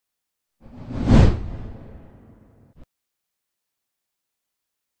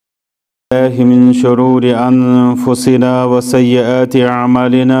الله من شرور أنفسنا وسيئات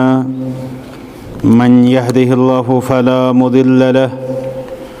أعمالنا من يهده الله فلا مضل له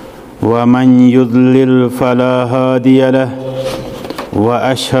ومن يضلل فلا هادي له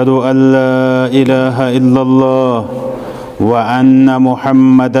وأشهد أن لا إله إلا الله وأن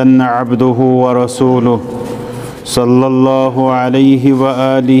محمدا عبده ورسوله صلى الله عليه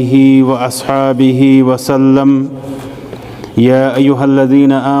وآله وأصحابه وسلم. يا أيها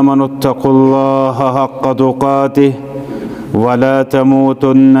الذين آمنوا اتقوا الله حق تقاته ولا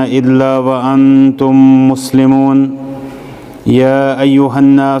تموتن إلا وأنتم مسلمون. يا أيها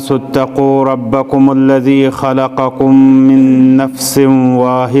الناس اتقوا ربكم الذي خلقكم من نفس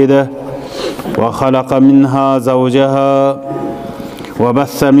واحدة وخلق منها زوجها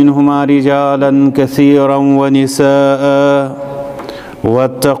وبث منهما رجالا كثيرا ونساء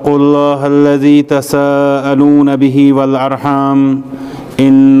واتقوا الله الذي تساءلون به والأرحام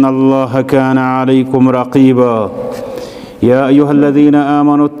إن الله كان عليكم رقيبا. يا أيها الذين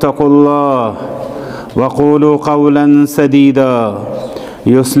آمنوا اتقوا الله وقولوا قولا سديدا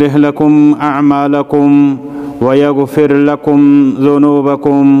يصلح لكم أعمالكم ويغفر لكم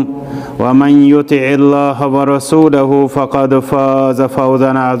ذنوبكم ومن يطع الله ورسوله فقد فاز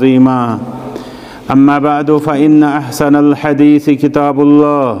فوزا عظيما. أما بعد فإن أحسن الحديث كتاب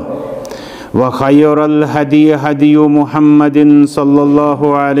الله وخير الهدي هدي محمد صلى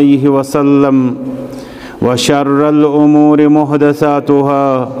الله عليه وسلم وشر الأمور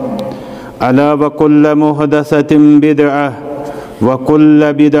محدثاتها ألا وكل محدثة بدعة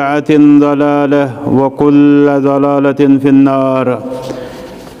وكل بدعة ضلالة وكل ضلالة في النار.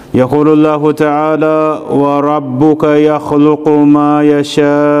 يقول الله تعالى: وربك يخلق ما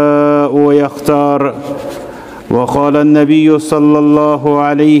يشاء ويختار. وقال النبي صلى الله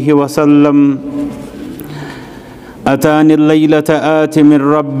عليه وسلم: أتاني الليلة آت من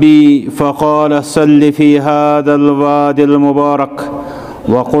ربي فقال صل في هذا الوادي المبارك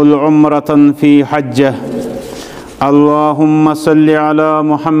وقل عمرة في حجة. اللهم صل على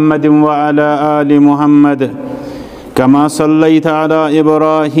محمد وعلى آل محمد كما صليت على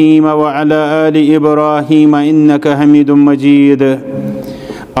إبراهيم وعلى آل إبراهيم إنك حميد مجيد.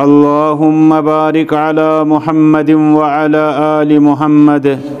 اللهم بارك على محمد وعلى آل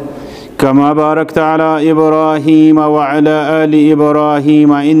محمد كما باركت على إبراهيم وعلى آل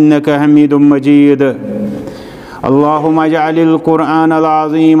إبراهيم إنك حميد مجيد. اللهم اجعل القرآن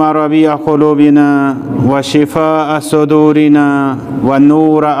العظيم ربيع قلوبنا وشفاء صدورنا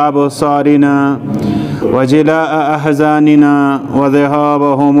ونور أبصارنا وجلاء أحزاننا وذهاب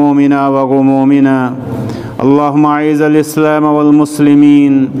همومنا وغمومنا. اللهم أعز الإسلام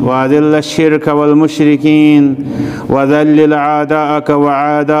والمسلمين وأذل الشرك والمشركين وذلل أعداءك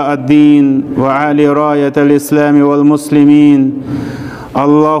وأعداء الدين وعلي راية الإسلام والمسلمين.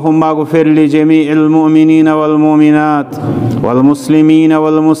 اللهم اغفر لجميع المؤمنين والمؤمنات والمسلمين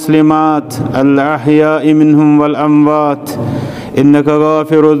والمسلمات الأحياء منهم والأموات إنك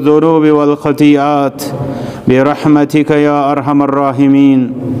غافر الذنوب والخطيئات برحمتك يا أرحم الراحمين.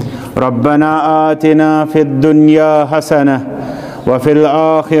 ربنا آتنا في الدنيا حسنة وفي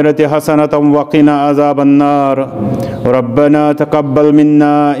الآخرة حسنة وقنا عذاب النار. ربنا تقبل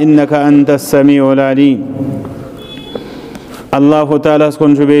منا إنك أنت السميع العليم. الله تعالى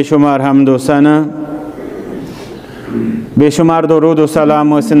سكن بشمار حمد و ثنا بشمار درود و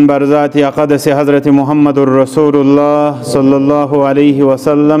سلام و سن بر ذات اقدس حضرت محمد رسول الله صلی الله علیه و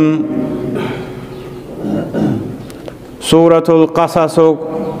سلم. سورة القصص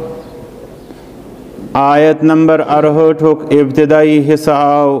آیت نمبر 68 ابتدائی حصہ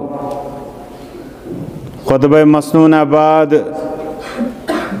آو خطبہ مسنون بعد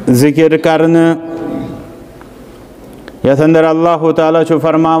ذکر کرن یتھ اندر اللہ تعالیٰ چھو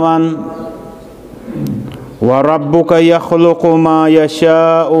فرماوان: وَرَبُّكَ يَخْلُقُ مَا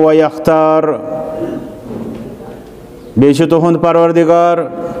يَشَاءُ وَيَخْتَارُ. بیچ تہند پروردگار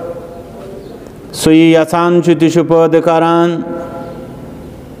سوی یژھان چھُ تہِ چھُ پٲدٕ کران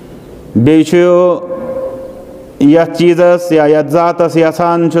بیٚیہِ چھُ یتھ چیٖزس یا یتھ ذاتس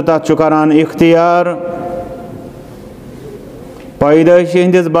یژھان چھُ تتھ چھُ کران اختیار. پیدٲشی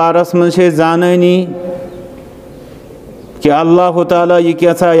ہٕنٛدِس بارس منٛز چھِ أسۍ زانٲنی کہ اللہ تعالیٰ یہ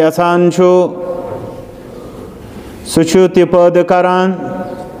کیٛاہ یژھان چھُ سُہ چھُ تہِ پٲدٕ کران.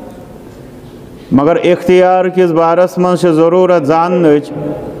 مگر اختیار کِس بارس منٛز چھِ ضروٗرت زاننٕچ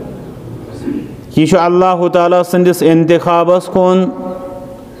یہِ چھُ اللہ تعالیٰ سٕنٛدِس انتخابس کُن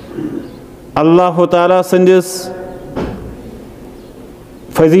اللہ تعالیٰ سٕنٛدِس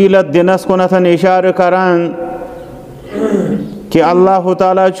فضیلت دِنس کُنتھ اِشارٕ کران کہ اللہ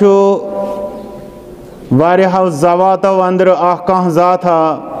تعالیٰ چھُ واریاہو زواتو اندر کانٛہہ ذات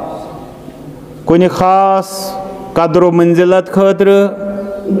کُنہِ خاص قدر و منزلت خٲطرٕ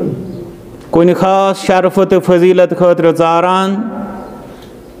کُنہِ خاص شرفہٕ تہٕ فضیلت خٲطرٕ ژاران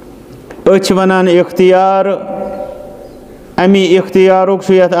أسۍ چھِ وَنان اختیار اَمی اختیارُک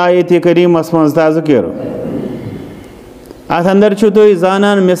چھُ یَتھ آیتِ کریٖمَس منٛز تذکِر اَتھ اندر چھُو تُہۍ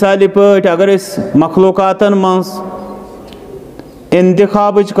زانان مِثالہِ پٲٹھۍ اگر أسۍ مخلوٗقاتن منٛز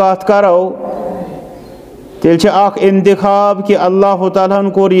اِنتِخابٕچ کَتھ کَرو تیٚلہِ چھِ اکھ اِنتِخاب کہِ اللہ تعالیٰ ہن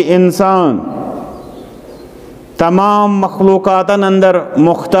کوٚر یہِ اِنسان تمام مخلوٗقاتن اندر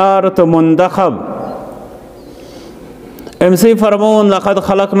مُختار تہٕ مُنتخب أمسٕے فرمووُن لقد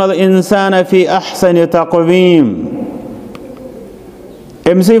خلقنا الإنسان فی احسن تقویٖم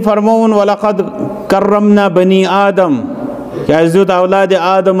أمسٕے فرمووُن ولقد کرمنا بنی آدم کہ اَسہِ دیُت اولادِ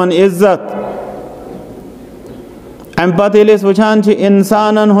آدمن عزت اَمہِ پتہٕ ییٚلہِ أسۍ وٕچھان چھِ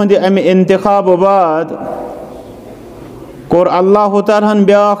اِنسانن ہُنٛدِ اَمہِ اِنتِخابہٕ بعد کوٚر اللہ تعالیٰ ہن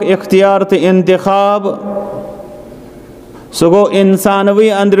بیٛاکھ اختیار تہٕ اِنتِخاب سُہ گوٚو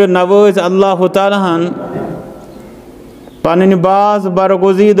اِنسانوٕے أنٛدرٕ نوٲزۍ اللہ تعالیٰ ہن پنٕنۍ بعض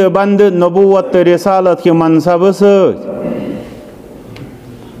برگُزیٖدٕ بنٛدٕ نبوت تہٕ رِسالت کہِ منصبہٕ سۭتۍ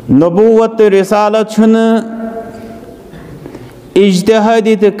نبوت تہٕ رِسالت چھُنہٕ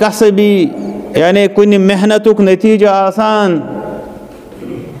اجتہٲدی تہٕ قصبی یعنی کُنہِ محنتُک نتیٖجہٕ آسان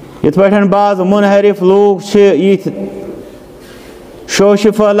یِتھ پٲٹھۍ بعض مُنحرف لوٗکھ چھِ یِتھۍ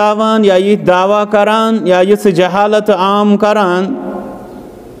شوشہِ پھٲلاوان یا یِتھۍ دعوا کران یا یِژھ جہالت عام کران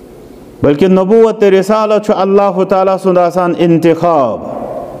بلکہِ نبوت تہٕ رِسالت چھُ اللہ تعالیٰ سُنٛد آسان اِنتِخاب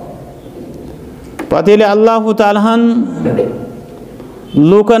پتہٕ ییٚلہِ اللہ تعالیٰ ہن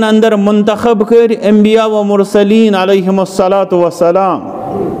لوٗکن اندر منتخب کٔرۍ انبیاء و مُرسلیٖن علیہم الصلاۃ وسلام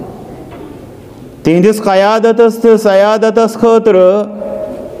تِہنٛدِس قیادتس تہٕ سیادتس خٲطرٕ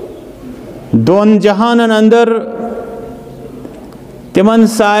دۄن جہانن اندر تِمن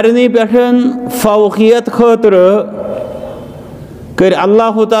سارنٕے پٮ۪ٹھ فوقیت خٲطرٕ کٔرۍ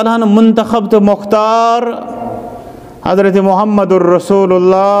اللہ تعالیٰ ہن منتخب تہٕ مختار حضرت محمد الرسول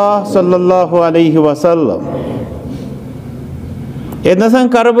اللہ صلی اللہ علیہ وسلم ییٚتنس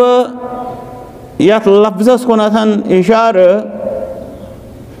کرٕ بہٕ یتھ لفظس کُنتھ اِشارٕ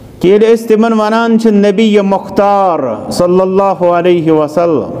کہ ییٚلہِ أسۍ تِمن ونان چھِ نبی مختار صلی اللہ علیہ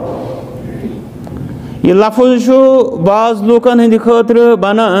وسلم یہِ لفظ چھُ بعض لوٗکن ہٕنٛدِ خٲطرٕ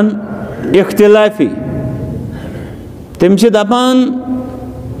بنان اختلافی تِم چھِ دپان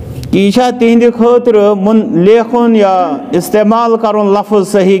کہ یہِ چھا تِہنٛدِ خٲطرٕ لیکھُن یا استعمال کرُن لفظ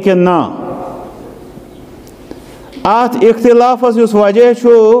صحیح کِنہٕ نہ اتھ اختلافس یُس وجہ چھُ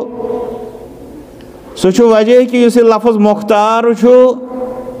سُہ چھُ وجہ کہ یُس یہِ لفظ مختار چھُ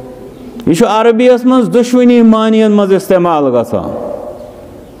یہِ چھُ عربیَس منٛز دۄشوٕنی معنیَن منٛز استعمال گژھان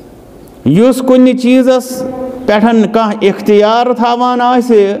یُس کُنہِ چیٖزس پٮ۪ٹھ کانٛہہ اختیار تھاوان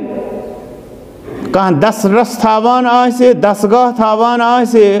آسہِ کانٛہہ دسترس تھاوان آسہِ دستگاہ تھاوان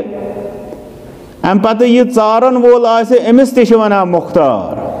آسہِ اَمہِ پتہٕ یہِ ژارن وول آسہِ أمِس تہِ چھِ ونان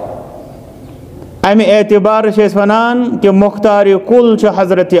مختار اَمہِ اعتبارٕ چھِ أسۍ ونان کہ مختارِ کُل چھُ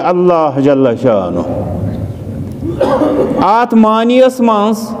حضرت اللہ جل شانہ اتھ معنیَس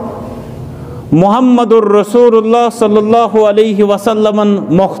منٛز محمد الرسول اللہ صلی اللہ علیہ وسلمن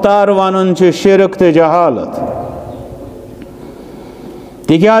مختار ونُن چھُ شرک تہٕ جہالت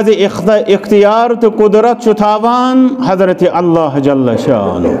تِکیٛازِ اختیار تہٕ قُدرت چھُ تھاوان حضرت اللہ جل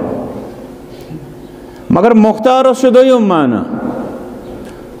شانہ مگر مختارس چھُ دوٚیُم معنی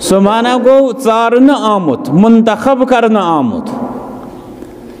سُہ معنی گوٚو ژارنہٕ آمُت منتخب کرنہٕ آمُت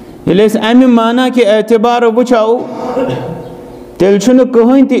ییٚلہِ أسۍ اَمہِ معنی کہِ اعتبارٕ وٕچھو تیٚلہِ چھُنہٕ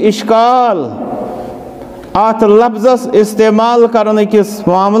کٕہۭنۍ تہِ اِشکال اتھ لفظس استعمال کرنہٕ کِس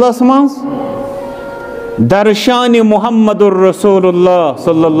معاملس منٛز درشانِ محمد الرسول اللہ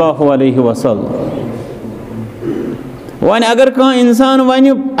صلی اللہ علیہ وسلم وۄنۍ اگر کانٛہہ انسان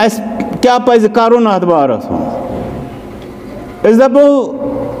ونہِ اَسہِ کیٛاہ پزِ کرُن اتھ بارس منٛز أسۍ دپو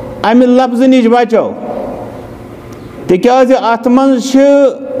امہِ لفظہٕ نِش بچو تِکیٛازِ اتھ منٛز چھِ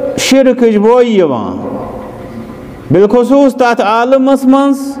شرکٕچ بوے یِوان بالخصوٗص تتھ عالمس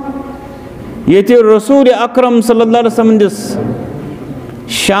منٛز ییٚتہِ رسوٗلِ اکرم صلی اللہ علیہ وسلم سٕنٛدِس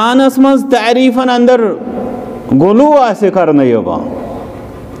شانس منٛز تعریٖفن اندر غلوٗ آسہِ کرنہٕ یِوان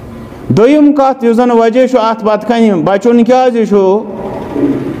دوٚیِم کتھ یُس زن وجہ چھُ اتھ پتہٕ کنہِ بچُن کیٛازِ چھُ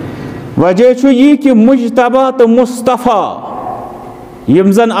وجہ چھُ یہِ کہ مجتبہ تہٕ مصطفیٰ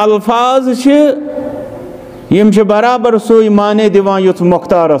یِم زن الفاظ چھِ یِم چھِ برابر سُے معنی دِوان یُتھ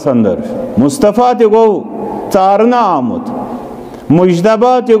مختارس اندر مصطفیٰ تہِ گوٚو ژارنہٕ آمُت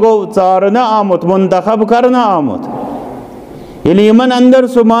مجتبہ تہِ گوٚو ژارنہٕ آمُت منتخب کرنہٕ آمُت ییٚلہِ یِمن اندر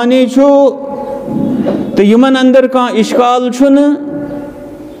سُہ معنی چھُ تہٕ یِمن اندر کانٛہہ اِشکال چھُنہٕ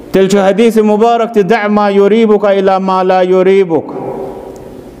تیل چھو حدیث مبارک تی دع ما یریبک الا ما لا یریبک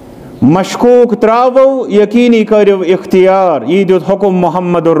مشکوک تراو یقینی کرو اختیار یہ دیت حکم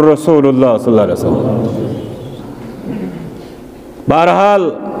محمد الرسول اللہ صلی اللہ علیہ وسلم. بہرحال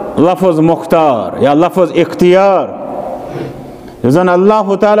لفظ مختار یا لفظ اختیار زن اللہ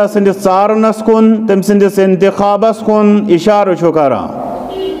تعالیٰ سندس ژارنس کن تم سندس انتخابس کن اشارہ چھو کران.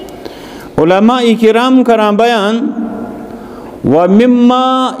 علماء کرام کران بیان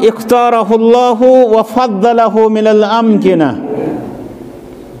وَمِمَّا اِخْتَارَهُ اللَّهُ وَفَضَّلَهُ مِنَ الْأَمْكِنَةِ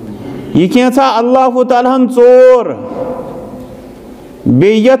یہ کینسا اللہ تعالیٰ ژور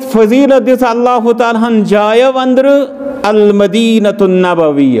بیت فضیلت دس اللہ تعالیٰ جائے اندر المدینۃ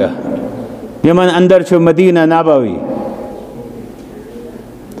النبویہ یمن اندر چھو مدینہ نبوی.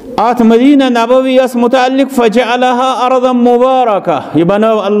 آت مدینہ نبوی اس متعلق فجعلها ارضا مبارکہ یہ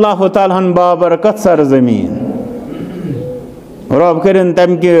بنو اللہ تعالیٰ بابرکت سرزمین. رب کرن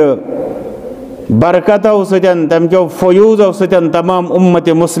تم کے برکتو ستن تم کے فیوزو ستن تمام امت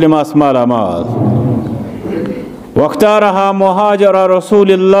مسلم اسمال مال. واختارها مہاجر رسول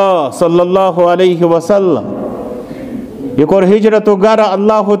اللہ صلی اللہ علیہ وسلم یہ کور ہجرت گر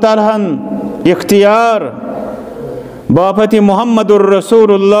اللہ تعالیٰ اختیار باپتی محمد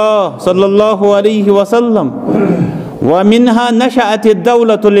الرسول اللہ صلی اللہ علیہ وسلم. ومنها نشأت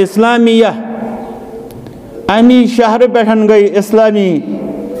الدولة الاسلامیہ امی شہر پیٹھن گئی اسلامی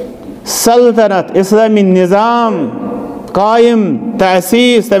سلطنت اسلامی نظام قائم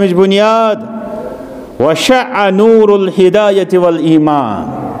تأسیس تمج بنیاد. وشع نور الہدایت والایمان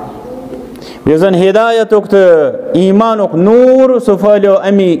بیزن ہدایت اکت ایمان اک نور سفالیو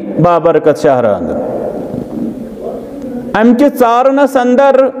امی بابرکت شہر اندر. ام کے ژارنس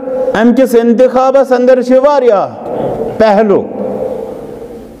اندر ام کس انتخابس اندر چھ واریاہ پہلو.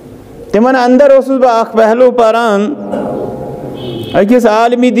 تمن اندر اسس با اخ پہلو پران اکس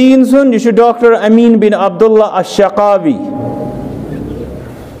عالمی دین سن یہ ڈاکٹر امین بن عبداللہ الشقاوی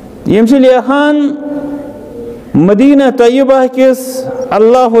یم چھ لیکھان مدینہ طیبہ کس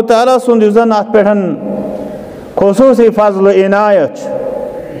اللہ تعالیٰ سن یزن ات پیٹھن خصوصی فضل عنایت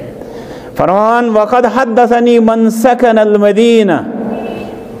فرمان وقد حدثنی من سکن المدینہ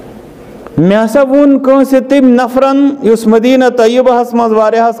میں ہسا ون کنس تم نفرن اس مدینہ طیبہ مز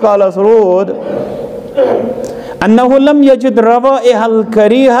واریاہس کالس رود انه لم یجد روائح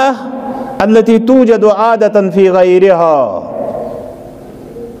الکریہہ التي توجد عادتا فی غیرها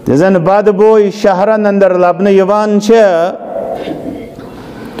زن بدبوئی شہرن اندر لبن یوان چھ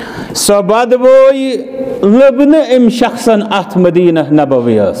سو بدبوئی لبن ام شخصن ات مدینہ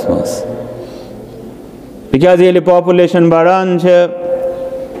نبوی اسمس بکیاز یہ پاپولیشن بڑھان چھ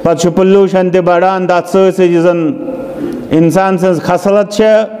پتہ پلوشن تے بڑھان تات سی زن انسان سن خصلت چھ.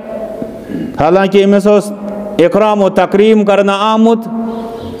 حالانکہ امس اکرام و تکریم کرنا آمت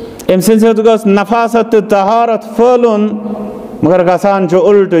ام سن گس نفاست طہارت پھلن مگر گسان چھ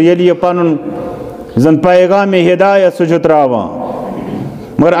الٹ یلی یہ پنن زن پیغام ہدایت سہ تراوان.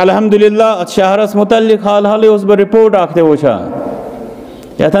 مگر الحمدللہ ات شہرس متعلق حال حال اس بہ رپورٹ اخ تہ وچھان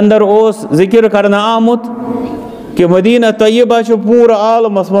یتھ اندر اس ذکر کرنا آمت کہ مدینہ طیبہ چھ پورا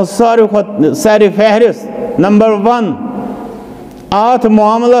عالمس مز ساری فہرست نمبر 1 آت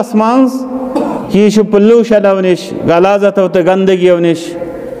معاملس منز یہ چھ پلوشنو نش غلاظتو تو گندگیو نش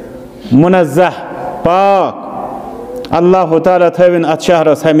منزہ پاک. اللہ تعالیٰ تھوین ات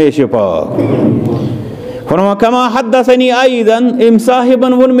شہرس ہمیشہ پاک. فرما کما حدثنی ایضا ام صاحبا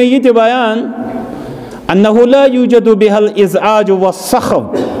ون میں یہ بیان انه لا يوجد بها الازعاج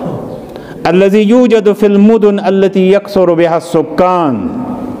والصخب الذي يوجد في المدن التي يكثر بها السكان.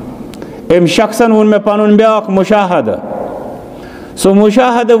 ام شخصا ون میں پانون بیاق مشاہدہ سو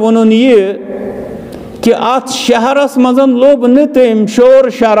مشاہدہ ونن یہ کہ ات شہرس مزن لوگ نتیم شور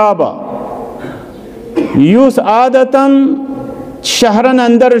شرابہ یوس عادتاً شہرن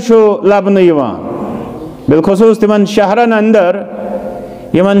اندر شو لبن یوان بالخصوص تمن شہرن اندر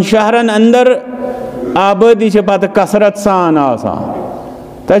یمن شہرن اندر آبادی چھ پتہ کثرت سان آسان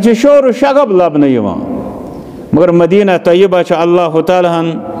تہ شور و شغب لبن یوان. مگر مدینہ طیبہ چھ اللہ تعالیٰ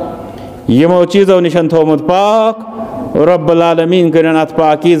یمو چیزو نشن تھومت پاک رب العالمین کرن ات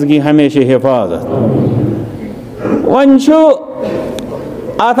پاکیزگی ہمیشہ حفاظت. ون چھو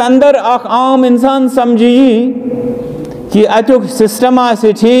ات اندر اخ عام انسان سمجھی کہ اتک سسٹم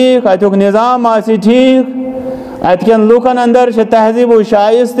آسی ٹھیک اتک نظام آسی ٹھیک اتکن لوکن اندر چھ تہذیب و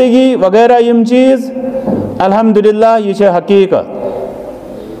شائستگی وغیرہ یم چیز. الحمدللہ یہ چھ حقیقت.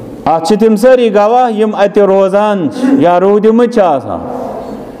 ات چھ تم ساری گواہ یم ات روزان یا رودمت آسان.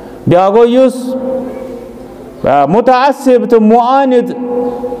 بیا گو یس متعصب تو معاند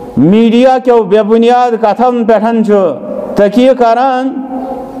میڈیا کے بے بنیاد کتھن پیٹھن چھ تکیہ کران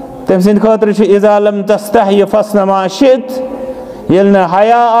تم سند خاطر اذا لم تستحی فصن ما شئت یل نہ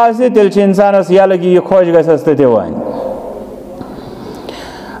حیا آسہ تیل انسانس یلگی یہ خوش گھس تہ ون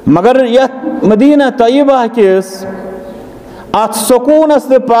مگر یت مدینہ طیبہ کس ات سکونس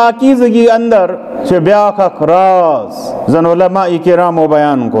تو پاکیزگی اندر بیاکھ اخ راز زن علماء کرامو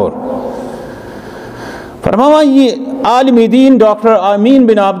بیان کور فرماوا یہ عالم دین ڈاکٹر امین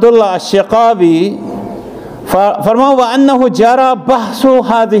بن عبداللہ الشقاوی فرماوا وانه جرى بحث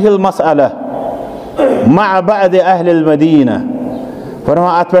هذه المسألة مع بعض اهل المدینہ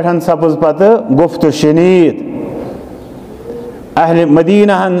فرماوا ات پہ سپز پتہ گفت و شنید اہل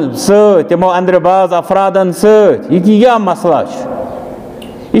مدینہ ست تمو اندر بعض افرادن ست یہ کیا مسئلہ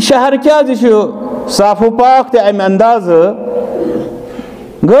یہ شہر کیا صاف و پاک تہ ام انداز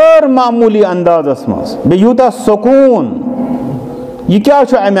غیر معمولی اندازس مز بیوتا سکون یہ کیا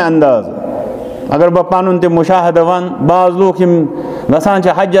ام انداز اگر بہ پن تہ مشاہدہ ون بعض لوگ گسان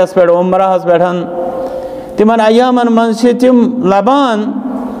حجس پہ عمرہس پہ تمن ایامن مز تم لبان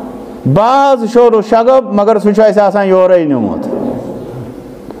بعض شور و شگب مگر سہ آسان یورے نمت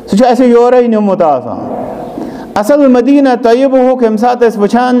سہ یورے نمت آسان اصل مدینہ طیبہ یم سات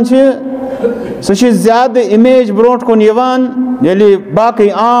وچان سہ زیادہ امیج بروٹ کن یوان یلی باقی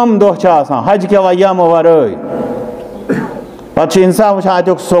عام دہ آسان حج کے ایام ورائے پتہ انسان وچان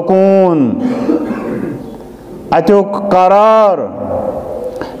اتیک سکون اتیک قرار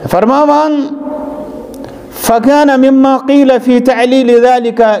فرماوان فكان مما قيل في تعليل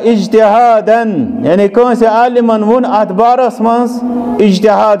ذلك اجتهادا يعني كونس عالما ون اتبارس منس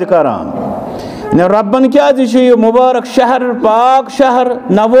اجتهاد کران ربن کیا یہ مبارک شہر پاک شہر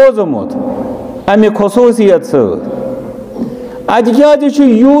نووزمت امی خصوصیت ست ات کیا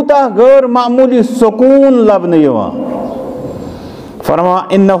یوتا غیر معمولی سکون لبن یوان فرما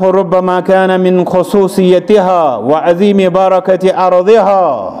انه ربما كان من خصوصیتها وعظیم برکت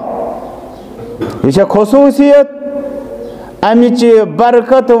ارضها یہ خصوصیت امچ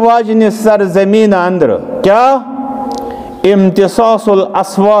برکت واجن سرزمین اندر کیا امتصاص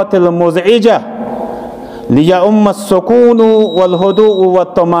الاصوات المزعجہ لیعم السکون والہدوء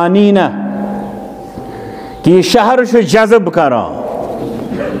والطمانینہ کہ شہر جذب کران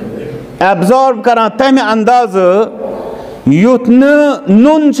ایبزارب کران تمہ انداز یوت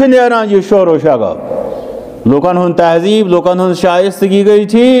نن نیران یہ شور و شگب لوکن ہن تہذیب لوکن ہن شائستگی گئی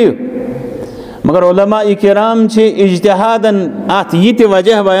ٹھیک مگر علماء کرام اجتہادن ات یہ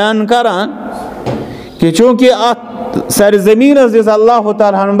وجہ بیان کران کہ چونکہ ات سرزمین دس اللہ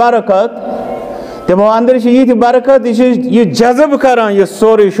تعالیٰ برکت تمو اندر یہ برکت یہ جذب کران یہ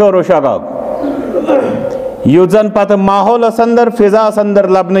سوری شور و شگب یوت زن پتہ ماحول اندر فضا اندر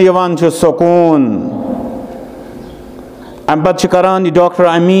لبن یوان سکون ام پتہ کران ڈاکٹر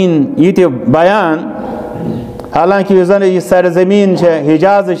امین یہ بیان حالانکہ یہ زن یہ سرزمین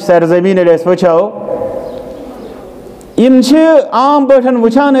حجاز سرزمین وچو یم عام پہ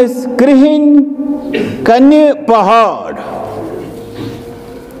وچان کرہن کنہ پہاڑ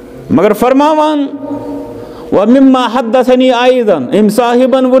مگر فرماوان ومما حدثنی ایضا ام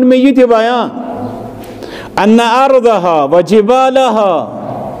صاحبن ون میں یہ بیان ان ارضها وجبالها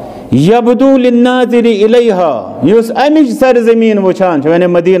یبدو للناظر الیها یس امچ سرزمین وچان یعنی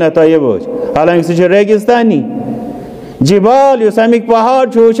مدینہ طیبہ حالانکہ سہ ریگستانی جبال یس امیک پہاڑ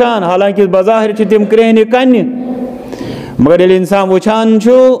وچان حالانکہ بظاہر تم کرہنہ کنہ مگر یل انسان وچان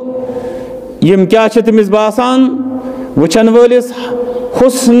یم کیا تمس باسان وچن ولس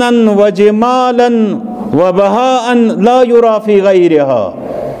حسنن و جمالن و بہاءن لا یرا فی غیرها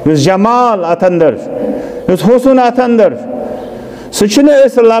یس جمال ات اندر یس حسن ات اندر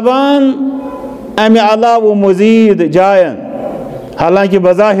سہ لبان امہ علاوہ مزید جائن حالانکہ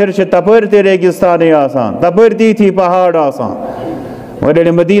بظاہر تپر تہ ریگستانی آسان تپر تھی پہاڑ آسان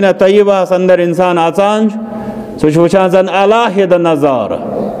مگر مدینہ طیبہ اندر انسان آسان سہ وچان زن علاحدہ نظارہ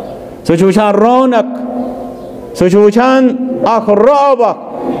سہ وچان رونق سہ وچان اخ رعب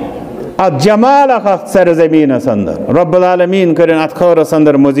ات جمال اخ سرزمین اندر رب العالمین کرن ات خورس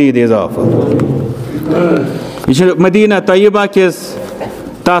اندر مزید اضافہ یہ مدینہ طیبہ کس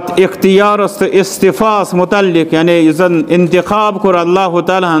تات اختیارس تو استفاس متعلق یعنی زن انتخاب کر اللہ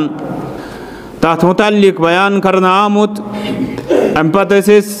تعالیٰ تات متعلق بیان کرنا آمت ام پتہ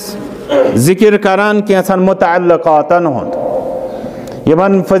ذکر کران کیسن متعلقاتن ہند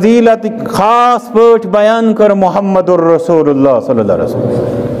یمن فضیلت خاص پوٹ بیان کر محمد الرسول اللہ صلی اللہ علیہ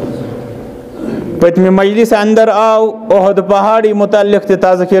وسلم پتمی مجلس اندر آو احد پہاڑی متعلق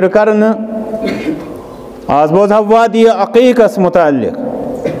تذکر کرنا آز بوز وادی عقیقس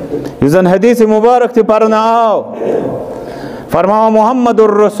متعلق یزن حدیث مبارک تی پرنا آو فرما محمد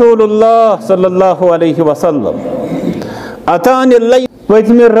الرسول اللہ صلی اللہ علیہ وسلم اتانی اللہ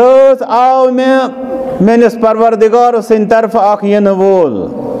پتمہ رات آو میانس پروردگار سن طرف اخ ین وول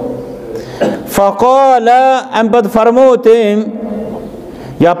فقال ام پت فرمو تم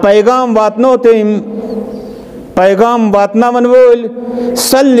یا پیغام واتنو تم پیغام واتناون وول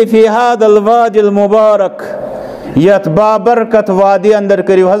صلی فی هذا الوادی المبارک یت بابرکت وادی اندر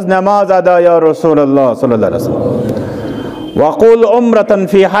کریو حض نماز ادا یا رسول اللہ صلی اللہ علیہ وسلم وقول عمرتن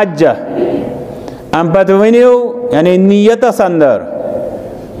فی حجہ ام پت ونیو یعنی نیتس اندر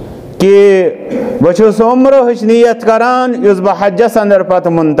کہ بچوس عمرہ ہچ نیت کران یس بہ حجس اندر پت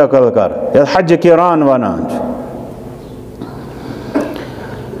منتقل کر یا حج کران ونان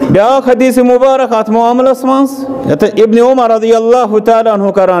بیاکھ حدیث مبارک ات معاملس منز ابن عمر رضی اللہ تعالی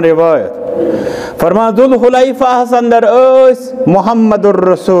عنہ کران روایت فرمان ذو الحلیفہ اندر اس محمد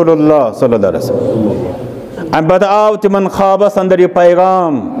الرسول اللہ صلی اللہ علیہ وسلم ام پت آو تمن خوابس اندر یہ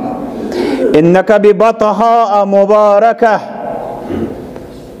پیغام انک ببطحاء مبارکہ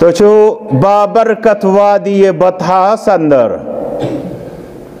تو چھو بابرکت وادی بطحاء اندر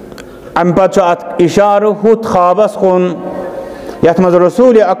ام پت چھو اشارہ ہوت خوابس کن یتمز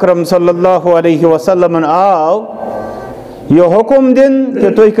رسول اکرم صلی اللہ علیہ وسلم آو یہ حکم دن کہ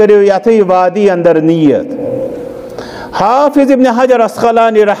تو کریو یتھی وادی اندر نیت حافظ ابن حجر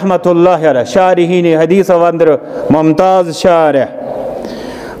اسقلانی رحمت اللہ علیہ شارحین حدیث اندر ممتاز شارح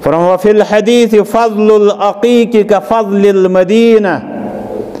فرما وفی الحدیث فضل العقیق کا فضل المدینہ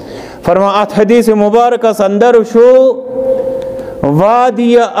فرما ات حدیث مبارک اندر شو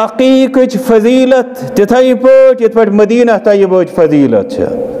وادی عقیق فضیلت تتھائی پوٹ یت پوٹ مدینہ طیبہ فضیلت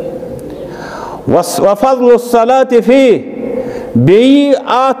وفضل الصلاة فی بی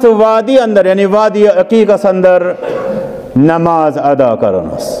آت وادی اندر یعنی وادی عقیق اندر نماز ادا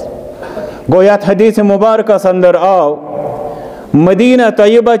کرنس گو یت حدیث مبارک اندر آو مدینہ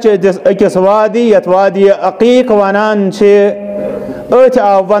طیبہ اکس وادی یت وادی عقیق ونان ات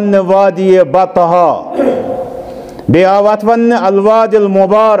آو ون وادی بطحاء بی آوات ون الوادی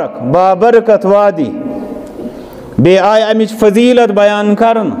المبارک بابرکت وادی بی آئی امچ فضیلت بیان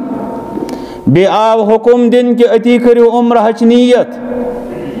کرن بی آو حکم دن کہ اتی کریو عمرہ ہچ نیت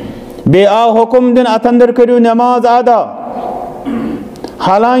بی آو حکم دن اتندر کریو نماز ادا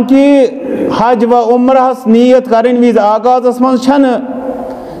حالانکہ حج و عمرہ نیت کرن ویز آغاز اسمان چھن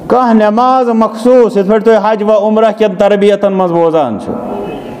کہ نماز مخصوص اس پر تو حج و عمرہ کی تربیتن مضبوطان چھو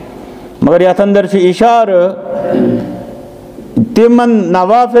مگر یت اندر چھ اشارہ تمن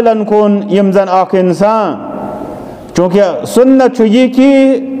نوافلن کن یمزن آخ انسان چونکہ سنت چھو یہ کی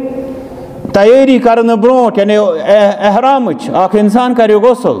تیاری کرن برونٹ یعنی احرامچ آخ انسان کریو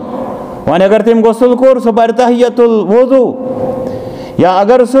غسل وانی اگر تم غسل کور سو پر تحیت الوضو یا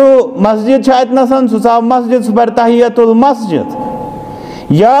اگر سو مسجد شاید نسن سو صاحب مسجد سو پر تحیت المسجد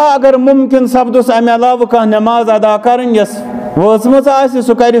یا اگر ممکن سبدس امی علاوہ کہ نماز ادا کرن یس وزمت آسی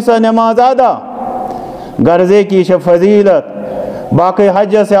سو کری سو نماز ادا غرضے کی شب فضیلت باقی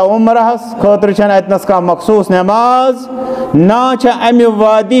حج سے عمرہ خاطر چھن اتنس کا مخصوص نماز نا چھ امی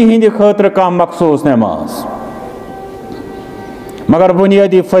وادی ہندی خاطر کا مخصوص نماز مگر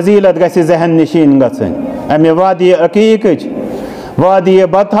بنیادی فضیلت گسی ذہن نشین گسن امی وادی عقیق وادی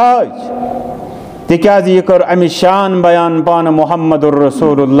بطحاء تکیاز یہ کر امی شان بیان پان محمد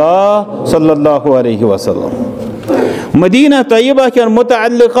الرسول اللہ صلی اللہ علیہ وسلم مدینہ طیبہ کے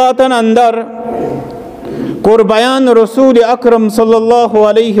متعلقات اندر بیان رسول اکرم صلی اللہ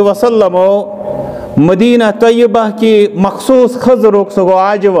علیہ وسلم مدینہ طیبہ کی مخصوص خضرک سگو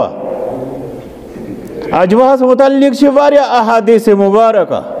عجوہ عجوہ سے متعلق شواریا احادیث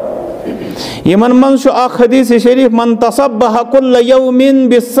مبارکہ یمن من شو اخ حدیث شریف من تصبح کل یوم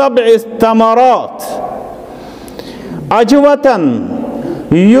بسبع تمرات عجوتن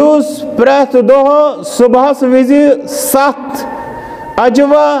یوس پرہت دوہ صبح سویزی 7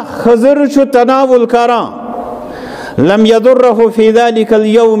 عجوہ خضر شو تناول کران لم يضره في ذلك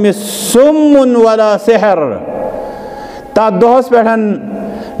اليوم سم ولا سحر تا دوہس پیٹھن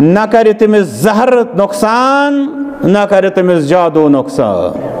نہ کری تمس زہر نقصان نہ کری تمس جادو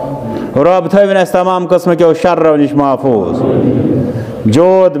نقصان رب تھوین اس تمام قسم کے شر و نش محفوظ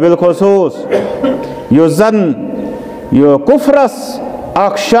جود بالخصوص یو زن یو کفرس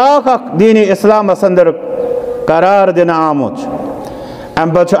اخ شاخ دین اسلام اندر قرار دن آمت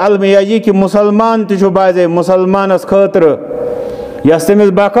ام پتہ علمیہ یہ کہ مسلمان تہ بازے مسلمان اس خاطر یس تمس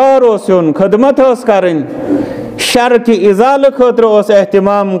بکار اس یون خدمت اس کرن شر کی ازالہ خاطر اس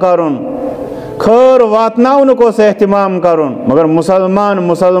اہتمام کرن خیر واتناون کو سے اہتمام کرن مگر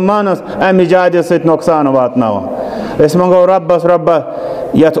مسلمان اس امی جادی ست نقصان واتناون اس منگو رب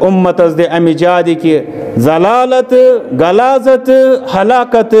یت امت اس دے امی جادی کی ضلالت غلاظت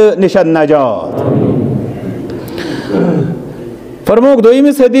ہلاکت نشن نجات فرموک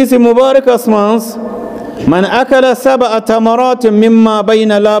دویمس حدیث مبارک اسمانس من اکل 7 تمرات مما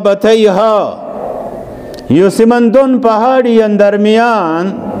بین لابتیہا یس یمن دون پہاڑی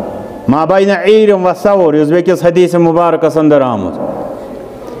درمیان ما بین عیر و ثور یس بیکس حدیث مبارک اندر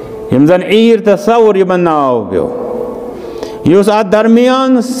آمد یم زن عیر تا ثور یمن ناو بیو یس ات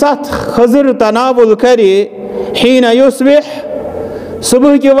درمیان 7 خضر تناول کری حین یصبح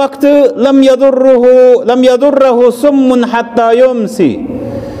صبح کے وقت لم یضرہ سم حتی یمسی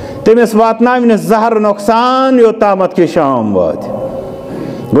تمس واتناوین زہر نقصان یوتامت کی شام وات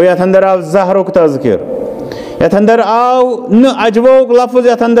گو یت اندر آو زہرک تذکر یت اندر آو نہ عجبوک لفظ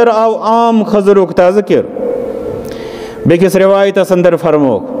یت اندر آو عام خضرک تذکر بیکس روایت اندر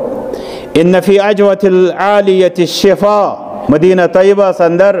فرموک ان فی عجوت العالیت الشفا مدینہ طیبہ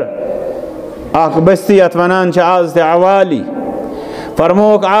اندر اخ بستی یت ونان چھ آز تے عوالی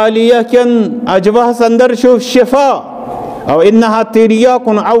فرموک عالیہ کن عجوہ اندر شوف شفا او انہا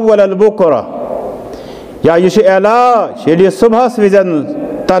تیریاکن اول البکرہ یا یہ علاج یلی صبح سویزن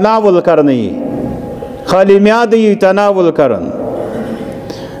تناول کرنی خالی میادی تناول کرن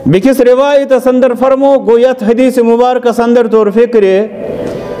بکس روایت اندر فرموک گویت حدیث مبارک اندر طور فکر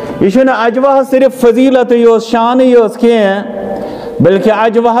یہ عجوہ صرف فضیلت یوز شان یوز کیں بلکہ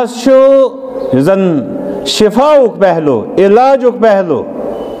عجوہ شو زن شفاؤک پہلو علاجک پہلو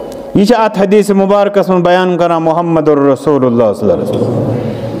یہ ات حدیث مبارک من بیان کرا محمد الرسول اللہ صلی اللہ علیہ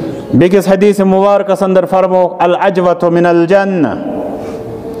وسلم بیکس حدیث مبارک اندر فرموک العجوۃ من الجنہ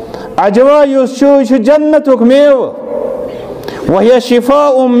عجوہ یس شو جنتک میو وہی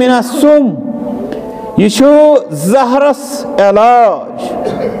شفاء من السم یہ شو زہرس علاج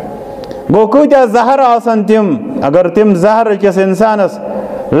گو کتیا زہر آسن تم اگر تم زہر کس انسانس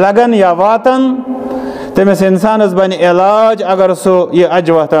لگن یا واتن تمس انسانس بن علاج اگر سو یہ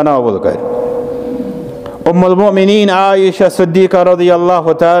عجوہ تناول کر ام المؤمنین عائشہ صدیقہ رضی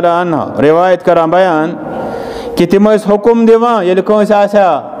اللہ تعالی عنہ روایت کران بیان کہ تم اس حکم دیوان یلی کونس آسا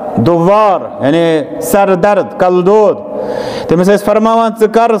دوار یعنی سر درد کل دود تمس اس فرماوان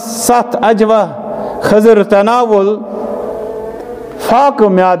کر 7 عجوہ خضر تناول فاق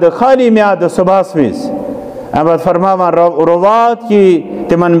میاد خالی میاد صبح سویس ابد فرماوان روات کی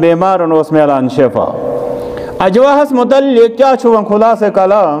تمن بیمارن اس میلان شفا عجوہس متعلق کیا چھوان خلاص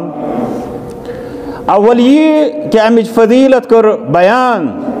کلام اول یہ کہ امچ فضیلت کر بیان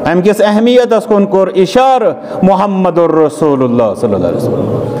ام کس اہمیت اس کن کر اشار محمد الرسول اللہ صلی اللہ علیہ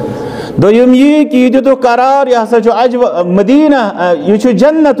وسلم دویم یہ کہ یہ تو قرار یہ سا عجوہ مدینہ یہ چھو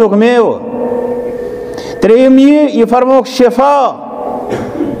جنتک میو تریم یہ فرموک شفا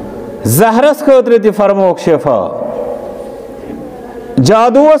زہرس خطر تی فرموک شفا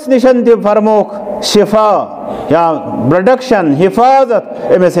جادوس نشن تی فرموک شفا یا پروڈکشن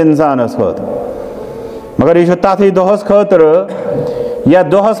حفاظت امس انسانس خطر مگر یہ تاتی دوہس خطر یا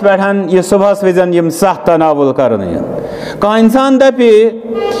دوہس بیٹھن یہ صبح وزن یم سخت تناول کرنے کہاں انسان دپی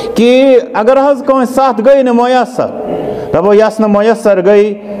کہ اگر حض کوئی سخت گئی نہ میسر دبو یس نہ میسر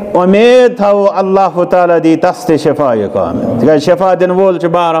گئی امید تھا اللہ تعالیٰ دی تست شفا یہ کامل شفا دن وول چھ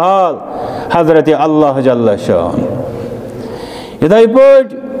بہرحال حضرت اللہ جل شان ادھائی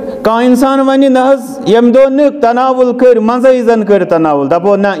پوٹ کہاں انسان ونی نحض یم دو نک تناول کر منزی زن کر تناول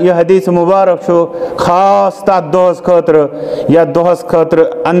دبو نا یہ حدیث مبارک شو خاص تا دوہس خطر یا دوہس خطر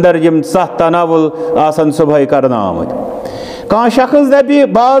اندر یم سخت تناول آسن صبح کرنا آمد کہاں شخص دبی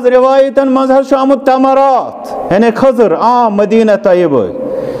بعض روایتن مذہب شو آمد تمرات یعنی خضر عام مدینہ طیبہ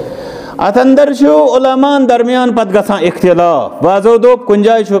ات اندر شو علماء درمیان پت گسان اختلاف بعضو دوب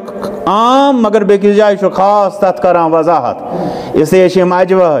کنجائی شو عام مگر بیکس جائی شو خاص تت کران وضاحت اس لیے شیم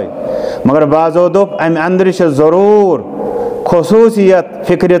عجوہ ہے مگر بعضو دوب ام اندر شو ضرور خصوصیت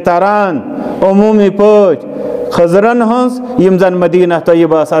فکر تران عمومی پوچ خضرن ہنس یم زن مدینہ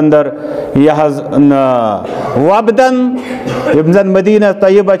طیبہ اندر یحز وابدن یم زن مدینہ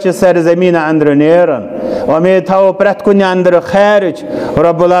طیبہ چھ سر زمین اندر نیرن امید تھاو پرت کنی اندر خیرچ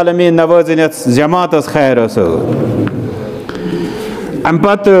رب العالمین نوازنیت جماعت اس خیر اسو ام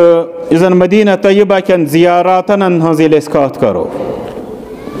پت ازن مدینہ طیبہ کن زیاراتن ہنزیل اسکات کرو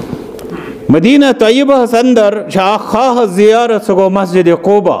مدینہ طیبہ اندر شاہ خواہ زیارت سگو مسجد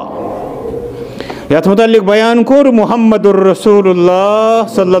قوبہ یات متعلق بیان کر محمد الرسول اللہ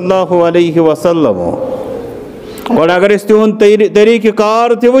صلی اللہ علیہ وسلم اور اگر اس تیون طریق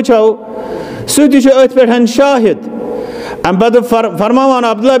کار تی وچھو سوتی چھو ات پیٹھن شاہد ام بعد فرماوان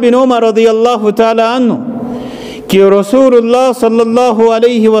عبداللہ بن عمر رضی اللہ تعالی عنہ کہ رسول اللہ صلی اللہ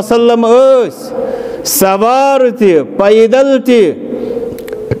علیہ وسلم اس سوار تی پیدل تی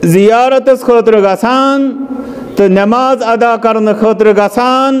زیارت اس خطر گسان تو نماز ادا کرن خطر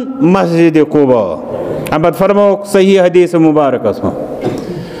گسان مسجد قبا ام پتہ فرمو صحیح حدیث مبارک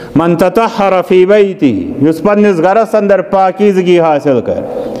من تطہر فی بیتی یس پنس گرس اندر پاکیزگی حاصل کر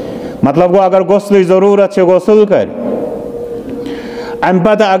مطلب گو اگر غسل ضرورت غسل کر ام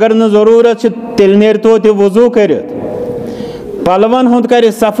پتہ اگر نہ ضرورت تیل نیر توتہ وضو کرت پلون ہند کر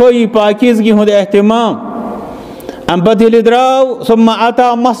صفائی پاکیزگی ہند اہتمام ام پتہ ییٚلہِ درٛاو ثم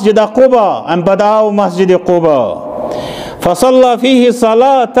اتا مسجد قبا ام پتہ آو مسجد قبا فصلى فيه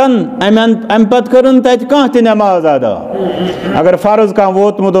صلاة ام پتہ کرن تت کانٛہہ تہِ نماز ادا اگر فرض کانٛہہ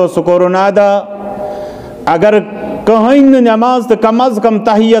ووتمُت اوس سُہ کوٚرُن ادا اگر کٕہٕنۍ نہٕ نماز تہٕ کم از کم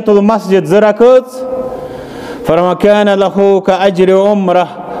تحیت المسجد 2 رکٲژ فرما كان له كأجر عمرہ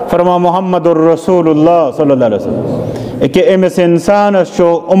فرما محمد الرسول اللہ صلی اللہ علیہ وسلم کہ امس انسانس چھُ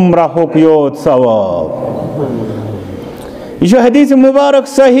عمرہ ہُک یوت ثواب یہ چھُ حدیث مبارک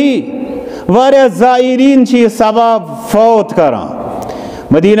صحیح واریاہ زائرین چھ یہ ثواب فوت کران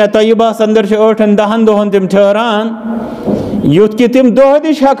مدینہ طیبہ اندر 8-10 دۄہن تم ٹھہران یُتھ کہ تم دۄہ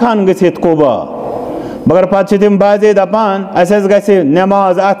دِش ہٮ۪کہن گٔژھِتھ قبا مگر پتہٕ چھِ تم باضے دپان اسہِ حظ گژھِ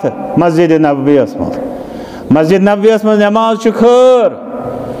نٮ۪ماز اتھ مسجد نبویس منٛز مسجد نبویس منٛز نٮ۪ماز چھِ خٲر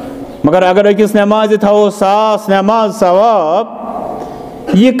مگر اگر أکِس نٮ۪مازِ تھاوو 1000 نٮ۪ماز ثواب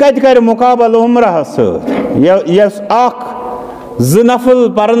یہ کتہِ کرِ مقابل عمرہس سۭتۍ یس اکھ 2 نفل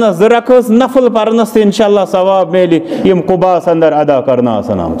پرنس 2 رکٲژ نفل پرنس تہِ انشاءاللہ ثواب میلہِ یم قباس اندر ادا کرنہٕ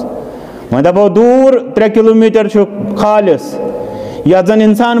آسن آمژ وۄنۍ دپو دوٗر 3 کلوٗمیٖٹر چھُ خالص یتھ زن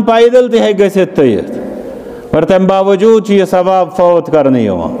انسان پیدل تہِ ہیٚکہِ گٔژھِتھ تہٕ یِتھ پر تمہِ باوجوٗد چھُ یہِ ثواب فوت کرنہٕ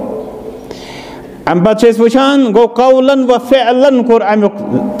یِوان ام پتہٕ چھِ أسۍ وٕچھان گوٚو قولن و فعلن کوٚر امیُک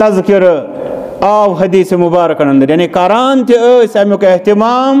تذکرٕ آو حدیث مبارکن اندر یعنی کران تہِ ٲسۍ امیُک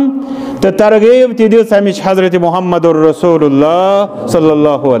اہتمام تہٕ ترغیب تہِ دِژ امِچ حضرت محمد الرسول اللہ صلی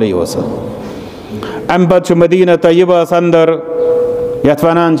اللہ علیہ وسلم ام پتہٕ چھُ مدینہ طیبہس اندر یتھ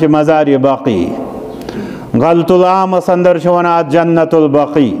ونان چھِ مزارِ باقی غلط العامس اندر چھِ ونان اتھ جنت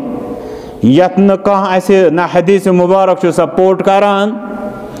الباقی یتھ نہٕ کانٛہہ اسہِ نہ حدیث مبارک چھُ سپورٹ کران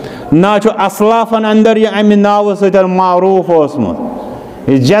نہ چھُ اسلافن اندر یہ امہِ ناوٕ سۭتۍ معروف اوسمُت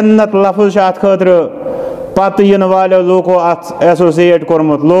یہ جنت لفظ چھُ اتھ خٲطرٕ پتہٕ ینہٕ والیو لوٗکو اتھ ایسوسیٹ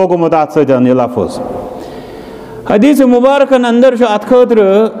کوٚرمُت لوگمُت اتھ سۭتۍ یہ لفظ حدیث مبارکن اندر چھُ اتھ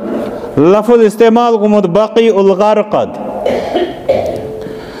خٲطرٕ لفظ استعمال گوٚمُت بقی الغرقد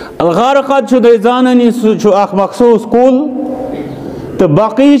الغرقد چھُ تُہۍ زانان یہِ سُہ چھُ اکھ مخصوٗص کُل تہٕ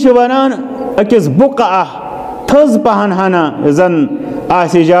بقی چھِ ونان أکِس بُقعہ تھٔز پہن ہنا زن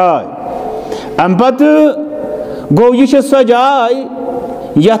آسہِ جاے ام پتہٕ گوٚو یہِ چھِ سۄ جاے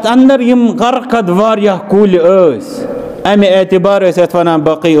یتھ اندر یم غرقد واریاہ کُلۍ ٲسۍ امہِ اعتبار ٲسۍ یتھ ونان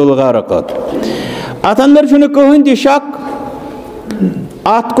بقی الغرقد اتھ اندر چھُنہٕ کٕہٕنۍ تہِ شک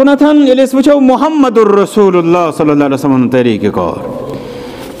اتھ کُنتھ ییٚلہِ أسۍ وٕچھو محمد الرسول اللہ صلی اللہ علیہ وسلم طریقہ کار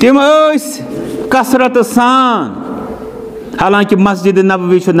تم ٲسۍ کثرت سان حالانکہ مسجد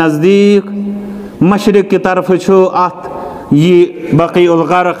نبوی چھُ نزدیٖک مشرق کی طرف چھُ اتھ یہ بقی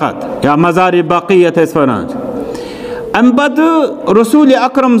الغرقد یا مزار بقی یتھ أسۍ ونان چھِ ام پتہٕ رسول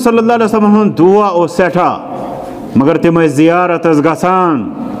اکرم صلی اللہ علیہ وسلم ہُنٛد دعا اوس سٮ۪ٹھاہ مگر تم ٲسۍ زیارت گژھان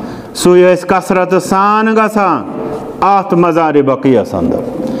سُے ٲسۍ کثرت سان گژھان اتھ مزار بقیس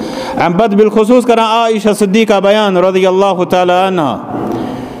اندر ام پتہٕ بالخصوص کران عائشہ صدیقہ بیان رضی اللہ تعالی عنہ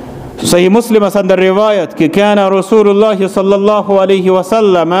صحیح مسلمس اندر روایت کہ كان رسول اللہ صلی اللہ علیہ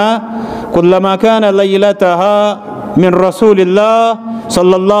وسلم كلما كان لیلتها من رسول اللہ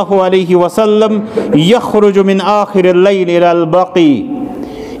صلی اللہ علیہ وسلم یخرج من آخر اللیل الى البقی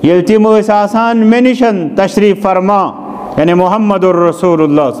ییٚلہِ تِم ٲسۍ آسان مےٚ نِشن تشریف فرما یعنی محمد الرسول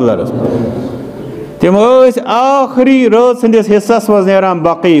اللہ صلی اللہ علیہ وسلم تِم ٲسۍ آخری رٲژ سٕنٛدِس حصس منٛز نیران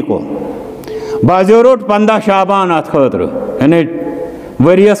بقی کُن بعضیو روٚٹ 15 شعبان اتھ خٲطرٕ یعنی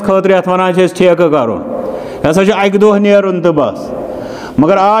ؤریس خٲطرٕ یتھ ونان چھِ أسۍ ٹھیکہٕ کرُن یہِ ہسا چھُ اکہِ دۄہ نیرُن تہٕ بس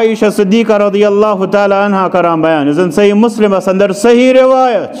مگر عائشہ صدیقہ رضی اللہ تعالی عنہ کران بیان یُس زن صحیح مسلمس اندر صحیح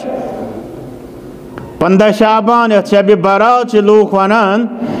روایت چھِ 15 شعبان یتھ شبِ برات چھِ لوٗکھ ونان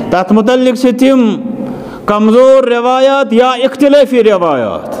تتھ متعلق چھِ تِم کمزور روایات یا اختلٲفی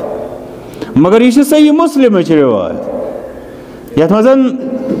روایات مگر یہ چھِ صحیح مسلمٕچ روایت یتھ منٛز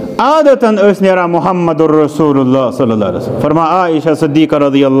عادتن ٲسۍ نیران محمد الرسول اللہ صلی اللہ علیہ وسلم فرما عائشہ صدیقہ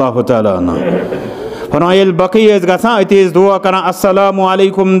رضی اللہ تعالی عنہ فرما ییٚلہِ بقی ٲسۍ گژھان أتی ٲسۍ دعا کران السلام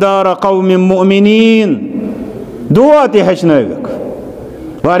علیکم دار قوم مؤمنین دعا تہِ ہیٚچھنٲوِکھ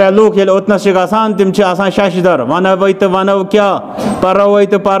واریاہ لوٗکھ ییٚلہِ اوٚتنس چھِ گژھان تِم چھِ آسان ششدر ونوے تہٕ ونو کیاہ پروے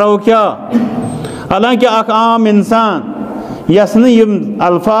تہٕ پرو کیاہ حالانکہ اکھ عام انسان یس نہٕ یم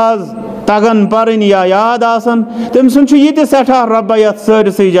الفاظ تگن پرٕنۍ یا یاد آسن تٔمۍ سُنٛد چھُ یہِ تہِ سٮ۪ٹھاہ رۄبا یتھ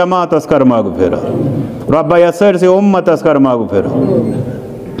سٲرسٕے جماعتس کر مغفرت رۄبا یتھ سٲرسٕے اُمتس کر مغفرت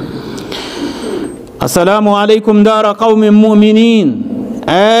السلام علیکم دار قوم مؤمنین،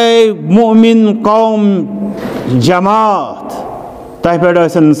 اے مومن قوم جماعت تہ پہ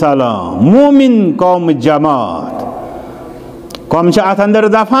سلام، مومن قوم جماعت قوم ات اندر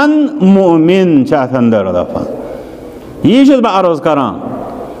دفن، مومن ات اندر دفن۔ یہ بہ عرض کران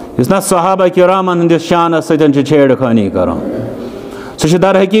اس نا صحابہ کرامن ہندس شانس ستن چھیڑ خانی کران، سہ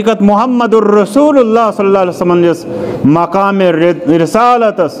در حقیقت محمد الرسول اللہ صلی اللہ علیہ وسلم جس مقام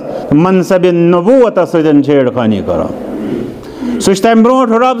رسالتس منصب نبوت ستن چھیڑ خانی کران، سہ تم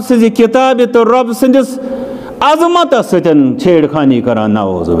برونٹ رب سز کتاب تو رب سندس عظمت ستن چھیڑ خانی کران،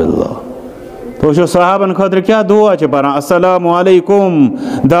 نعوذ باللہ۔ تو صحابن خاطر کیا دعا پران، السلام علیکم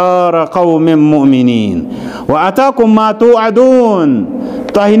دار قوم مؤمنین واتاکم ما توعدون،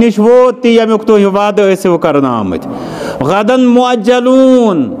 تہ نش ووت تی یمیک تھی وعدہ ٲسِو کرن آمت، غدن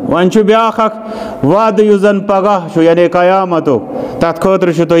مؤجلون، ون بیاکھ اکھ وعدہ یُس زن پگاہ یعنی قیامتک، تت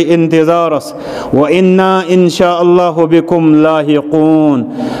خاطر چھو تُہۍ انتظارس، وَإِنَّا إِن شاء اللَّهُ بِكُمْ لاحقون،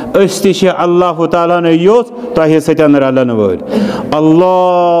 أسۍ تہِ چھِ اللہ تعالیٰ نے یوٚژ تۄہہِ سۭتۍ رلن وٲلۍ۔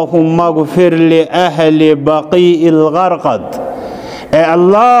 اللہم اغفر لأہل بقیع الغرقد، اے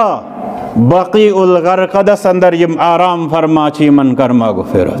اللہ بقیع الغرقدس اندر یم آرام فرما چھ یمن کر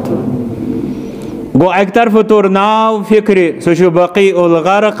مغفرت۔ گو ایک طرف تور ناو فکر سہ بقیع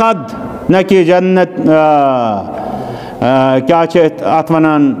الغرقد، نہ کہ جنت کیا ات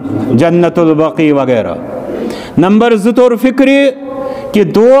ونان جنت البقیع وغیرہ۔ نمبر زٕ طور فکر کہ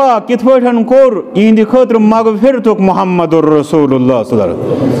دعا کت پٲٹھۍ کور یہند خاطر مغفرتک محمد الرسول اللہ صلی اللہ علیہ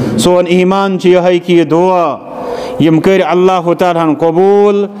وسلم۔ سون ایمان چھ یہ کہ یہ دعا یم کر اللہ تعالیٰ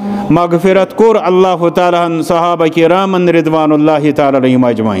قبول، مغفرت کور اللہ تعالیٰ صحابہ کرامن رضوان اللہ تعالیٰ علیہم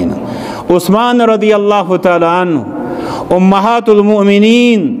اجمعین۔ عثمان رضی اللہ تعالیٰ عنہ، امہات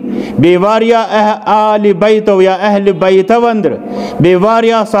المؤمنین، بے واریاہ آل بیتو یا اہل بیت وندر، بے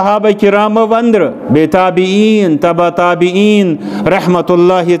واریاہ صحابہ کرام وندر، بے تابعین تبع تابعین رحمت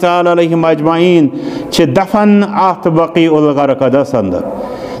اللہ تعالیٰ علیہم اجمعین چھ دفن آت بقیع الغرقدس اندر۔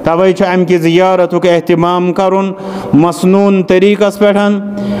 توے چھ ام کی زیارتک اہتمام کرن مسنون طریقس پیٹھن،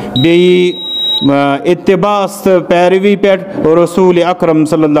 بی اتباع پیروی پیٹ رسول اکرم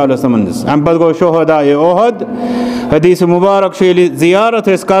صلی اللہ علیہ وسلم۔ ام پتہ گو شہداء احد، حدیث مبارک شیلی زیارت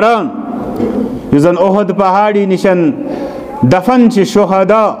اس کران یُس زن احد پہاڑی نشن دفن چھ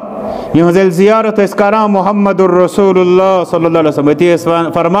شہداء، یہ زیارت اس کران محمد الرسول اللہ صلی اللہ علیہ وسلم تی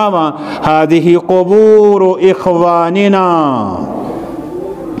فرماوان ہادی قبور اخواننا،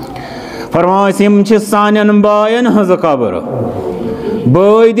 فرماوان یم چھ سانین بائن ہز قبر،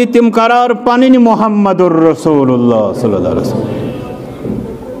 بٲے دِ تم قرار پنن محمد الرسول اللہ صلی اللہ علیہ وسلم۔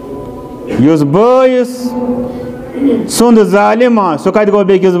 یس بٲیس سند ظالم سہ کتہ گو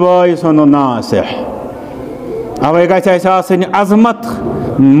بیکس بٲے سند ناصح۔ اوے گژھِ اسہِ آسٕنۍ عظمت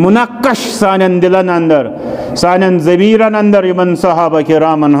منقش سانین دلن اندر، سانین ضمیرن اندر یمن صحابہ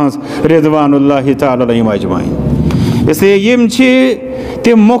کرامن ہنز رضوان اللہ تعالیٰ علیہم اجمعین۔ اس لیے یم چھ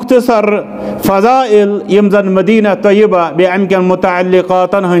تم مختصر فضائل یم زن مدینہ طیبہ بے ام کن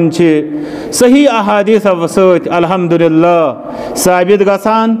متعلقاتن ہن چھ صحیح احادیث ست الحمدللہ ثابت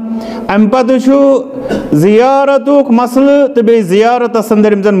گژھان۔ ام پتہ چھ زیارتک مسئلہ تو بے زیارتس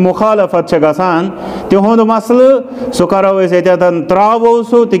اندر یم زن مخالفت چھ گژھان تہند مسئلہ سہ کرو أسۍ ییٚتٮ۪تھ تراوو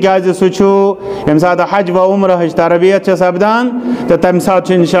سہ تکیازِ سہ چھ یم ساتہ حج و عمرہچ تربیت چھ سپدان تو تمہ ساتہ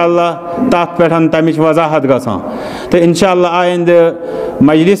چھ انشاءاللہ تتھ پٮ۪ٹھ تمچ وضاحت گژھان۔ تو انشاءاللہ آئندہ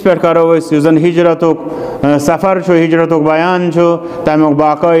مجلس پہ کرو اس یُس زن ہجرتک سفر چھو، ہجرتک بیان چھو، تمیک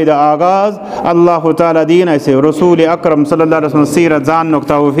باقاعدہ آغاز۔ اللہ تعالیٰ دین اسے رسول اکرم صلی اللہ علیہ وسلم سیرت زاننک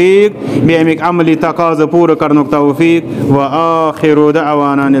توفیق، بے امیک عملی تقاضہ پورا کرنک توفیق، و آخر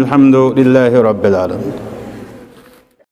دعوانا الحمد للہ رب العالمین۔